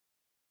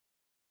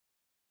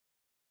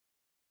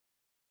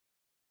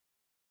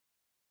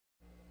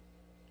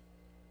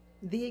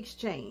The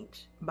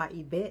Exchange by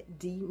Yvette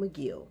D.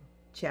 McGill,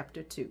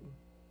 Chapter 2.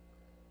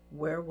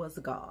 Where Was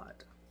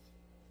God?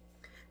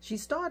 She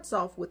starts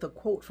off with a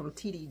quote from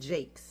T.D.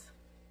 Jakes.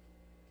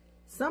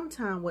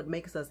 Sometime what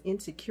makes us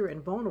insecure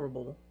and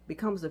vulnerable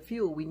becomes the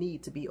fuel we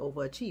need to be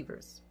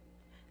overachievers.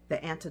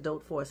 The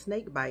antidote for a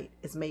snake bite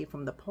is made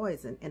from the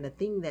poison, and the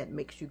thing that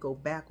makes you go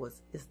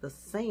backwards is the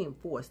same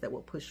force that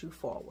will push you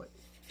forward.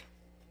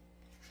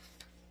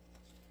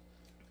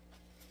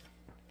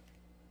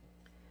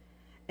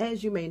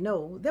 As you may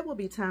know, there will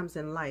be times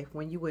in life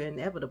when you will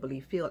inevitably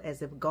feel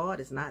as if God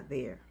is not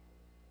there.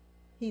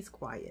 He's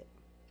quiet.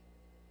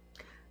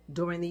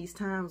 During these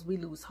times, we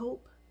lose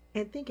hope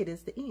and think it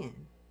is the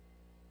end.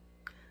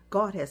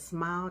 God has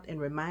smiled and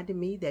reminded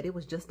me that it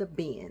was just a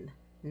bend,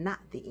 not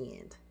the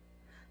end.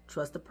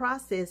 Trust the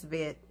process,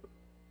 Yvette.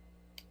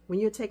 When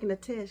you're taking a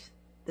test,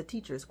 the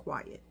teacher is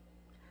quiet.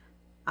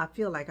 I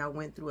feel like I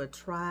went through a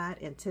tried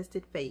and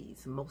tested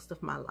phase most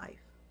of my life.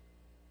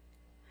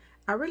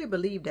 I really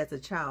believed as a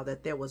child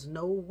that there was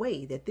no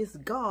way that this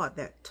God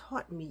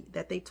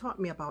that they taught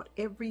me about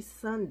every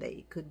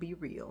Sunday could be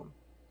real.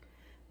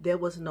 There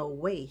was no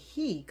way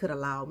he could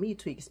allow me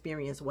to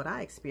experience what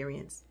I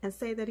experienced and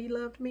say that he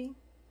loved me.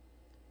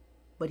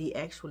 But he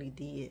actually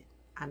did.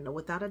 I know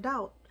without a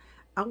doubt.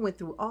 I went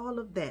through all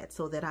of that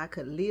so that I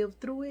could live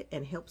through it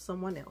and help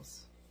someone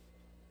else.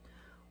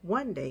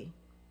 One day,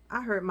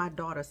 I heard my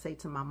daughter say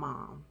to my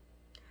mom,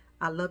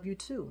 "I love you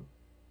too."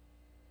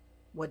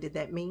 What did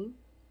that mean?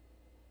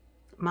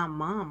 My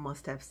mom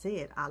must have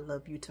said, "I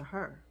love you" to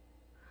her.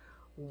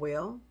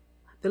 Well,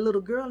 the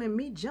little girl in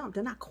me jumped,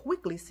 and I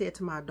quickly said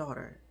to my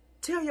daughter,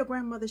 "Tell your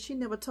grandmother she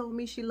never told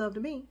me she loved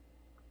me."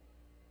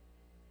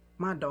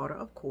 My daughter,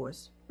 of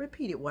course,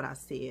 repeated what I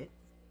said.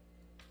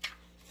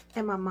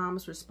 And my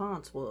mom's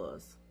response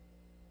was,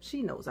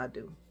 "She knows I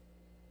do,"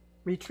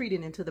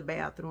 retreating into the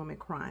bathroom and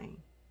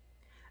crying.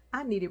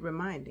 I needed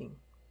reminding.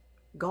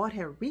 God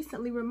had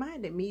recently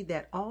reminded me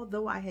that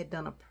although I had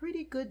done a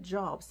pretty good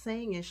job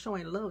saying and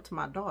showing love to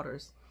my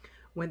daughters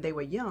when they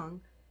were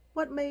young,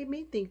 what made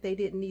me think they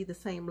didn't need the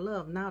same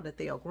love now that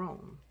they are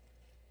grown?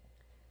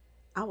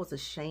 I was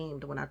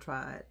ashamed when I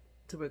tried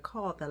to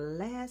recall the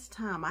last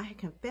time I had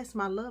confessed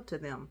my love to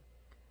them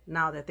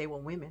now that they were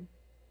women.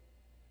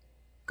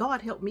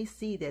 God helped me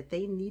see that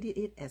they needed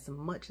it as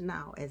much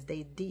now as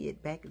they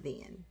did back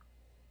then.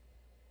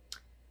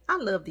 I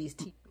love these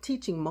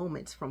teaching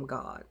moments from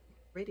God.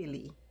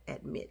 Readily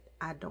admit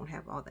I don't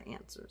have all the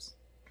answers,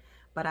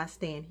 but I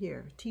stand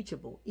here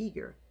teachable,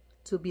 eager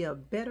to be a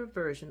better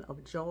version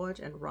of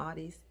George and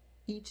Roddy's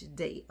each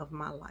day of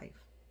my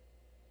life.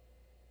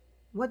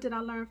 What did I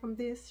learn from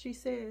this? She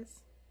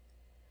says,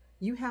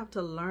 you have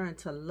to learn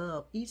to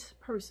love each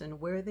person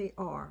where they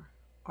are,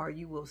 or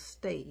you will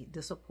stay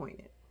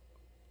disappointed.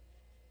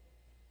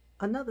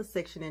 Another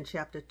section in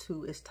chapter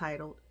 2 is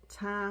titled,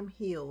 Time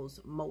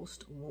Heals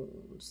Most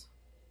Wounds.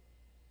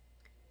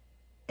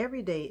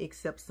 Every day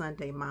except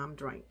Sunday, Mom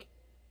drank.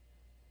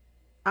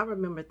 I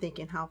remember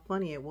thinking how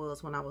funny it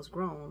was when I was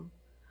grown,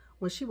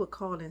 when she would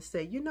call and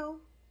say, "You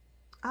know,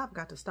 I've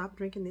got to stop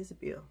drinking this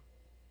beer."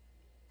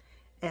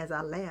 As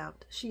I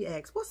laughed, she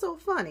asked, "What's so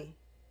funny?"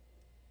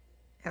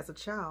 As a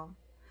child,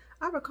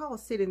 I recall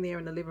sitting there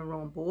in the living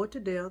room, bored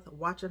to death,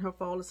 watching her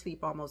fall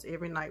asleep almost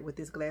every night with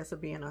this glass of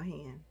beer in her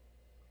hand.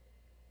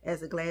 As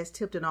the glass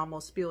tipped and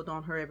almost spilled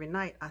on her every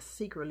night, I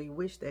secretly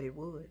wished that it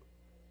would.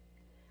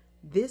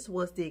 This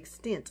was the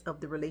extent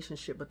of the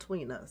relationship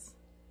between us.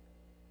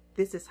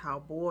 This is how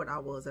bored I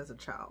was as a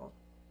child.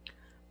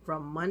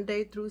 From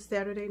Monday through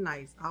Saturday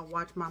nights, I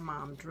watched my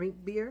mom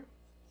drink beer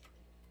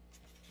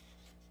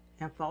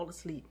and fall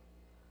asleep,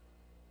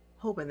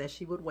 hoping that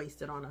she would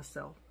waste it on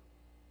herself.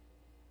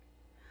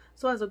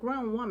 So as a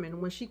grown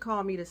woman, when she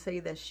called me to say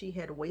that she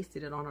had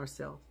wasted it on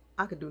herself,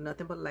 I could do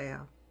nothing but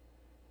laugh.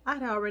 I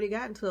had already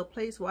gotten to a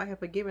place where I had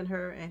forgiven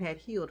her and had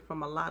healed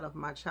from a lot of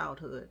my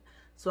childhood,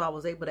 so I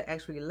was able to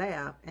actually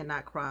laugh and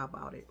not cry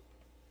about it.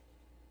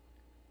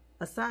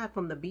 Aside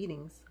from the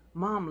beatings,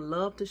 Mom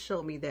loved to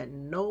show me that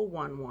no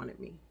one wanted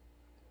me.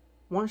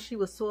 Once she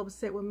was so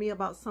upset with me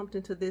about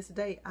something to this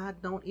day, I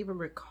don't even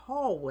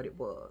recall what it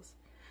was,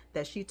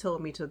 that she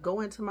told me to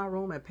go into my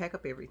room and pack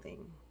up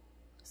everything.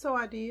 So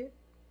I did.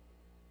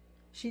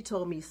 She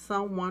told me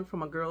someone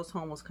from a girl's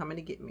home was coming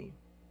to get me.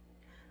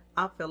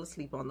 I fell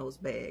asleep on those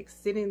bags,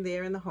 sitting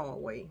there in the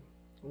hallway,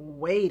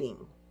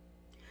 waiting.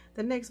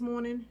 The next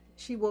morning,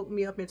 she woke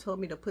me up and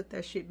told me to put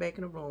that shit back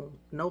in the room.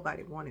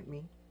 Nobody wanted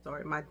me.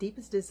 Sorry, my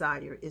deepest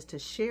desire is to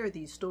share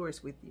these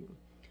stories with you,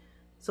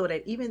 so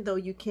that even though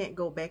you can't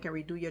go back and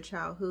redo your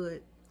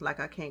childhood,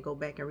 like I can't go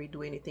back and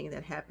redo anything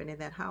that happened in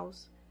that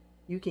house,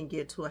 you can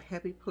get to a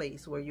happy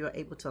place where you're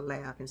able to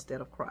laugh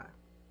instead of cry.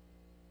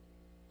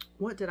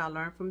 What did I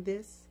learn from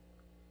this?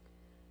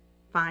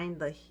 Find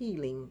the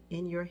healing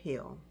in your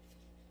hell.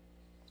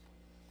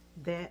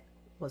 That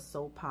was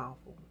so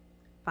powerful.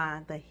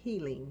 Find the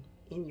healing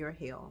in your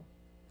hell.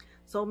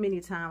 So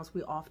many times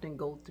we often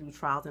go through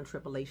trials and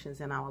tribulations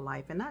in our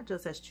life, and not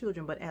just as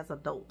children, but as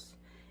adults.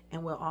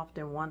 And we're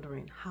often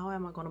wondering, how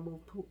am I going to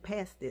move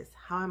past this?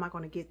 How am I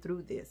going to get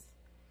through this?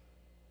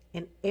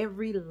 And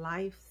every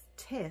life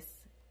test,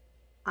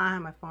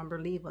 I'm a firm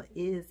believer,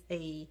 is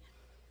a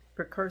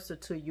precursor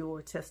to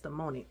your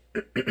testimony.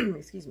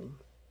 Excuse me.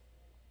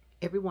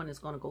 Everyone is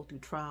going to go through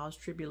trials,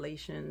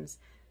 tribulations,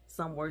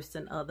 some worse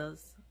than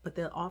others. But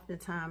there are often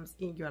times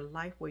in your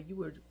life where you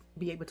will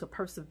be able to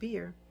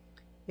persevere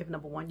if,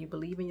 number one, you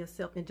believe in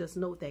yourself, and just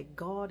know that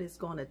God is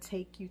going to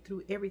take you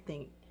through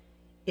everything.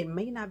 It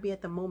may not be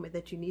at the moment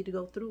that you need to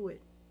go through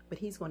it, but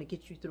He's going to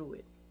get you through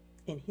it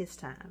in His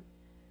time.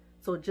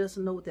 So just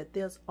know that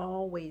there's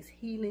always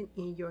healing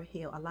in your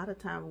hell. A lot of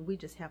times we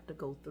just have to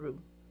go through.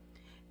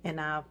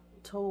 And I've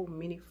told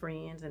many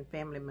friends and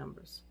family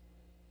members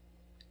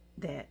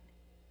that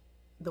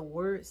the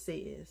word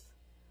says,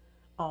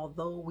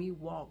 although we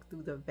walk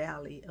through the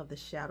valley of the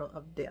shadow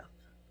of death,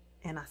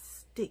 and I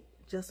stick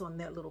just on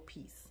that little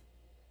piece,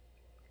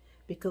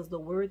 because the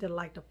word that I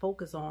like to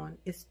focus on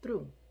is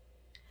through.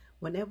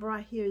 Whenever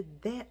I hear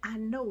that, I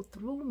know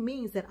through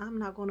means that I'm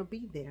not going to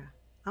be there.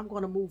 I'm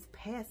going to move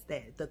past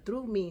that. The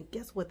through means,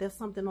 guess what? There's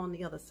something on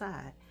the other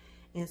side.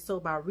 And so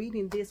by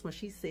reading this, when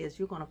she says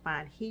you're going to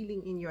find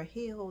healing in your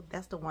hell,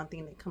 that's the one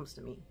thing that comes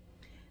to me.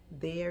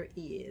 There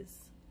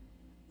is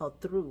a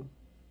through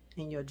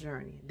in your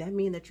journey. That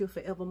means that you're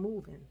forever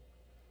moving.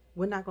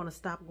 We're not going to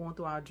stop going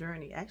through our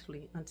journey,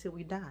 actually, until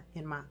we die,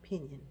 in my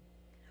opinion.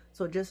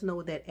 So just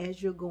know that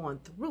as you're going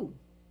through,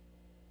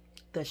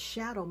 the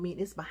shadow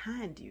means it's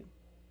behind you.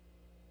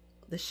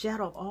 The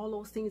shadow of all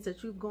those things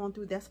that you've gone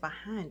through, that's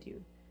behind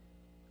you.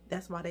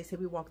 That's why they say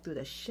we walk through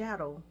the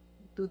shadow,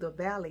 through the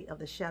valley of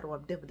the shadow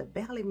of death. The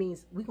valley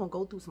means we're going to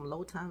go through some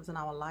low times in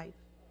our life.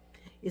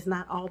 It's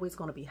not always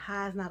going to be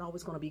high. It's not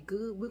always going to be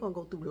good. We're going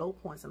to go through low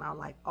points in our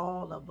life.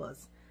 All of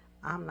us.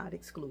 I'm not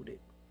excluded.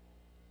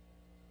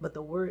 But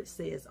the word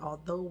says,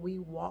 although we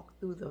walk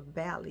through the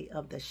valley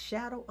of the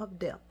shadow of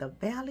death, the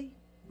valley,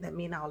 that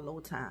means our low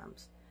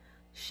times.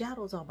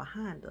 Shadows are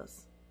behind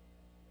us.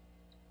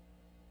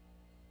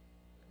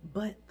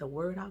 But the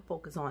word I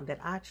focus on,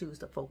 that I choose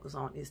to focus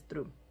on, is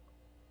through.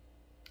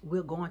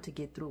 We're going to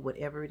get through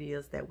whatever it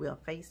is that we're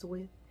faced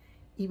with.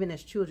 Even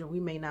as children, we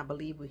may not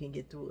believe we can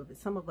get through it.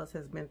 Some of us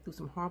has been through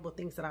some horrible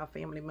things that our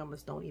family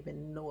members don't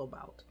even know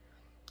about.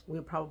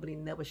 We'll probably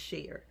never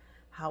share.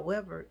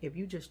 However, if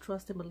you just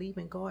trust and believe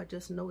in God,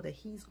 just know that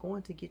He's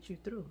going to get you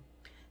through.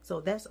 So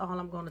that's all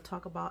I'm going to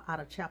talk about out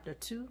of chapter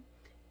 2.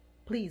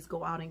 Please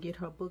go out and get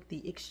her book,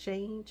 The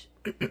Exchange,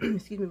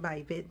 excuse me, by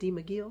Yvette D.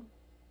 McGill.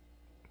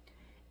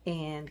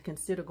 And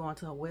consider going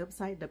to her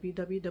website,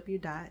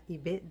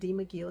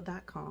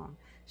 www.yvetteDmcgill.com.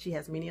 She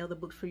has many other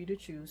books for you to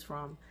choose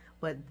from,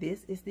 but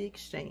this is The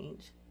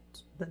Exchange.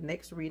 The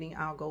next reading,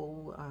 I'll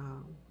go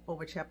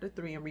over chapter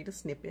 3 and read a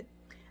snippet.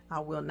 I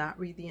will not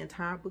read the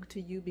entire book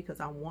to you because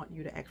I want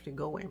you to actually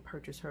go and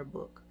purchase her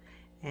book.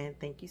 And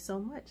thank you so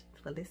much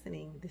for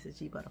listening. This is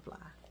Gbutterfly.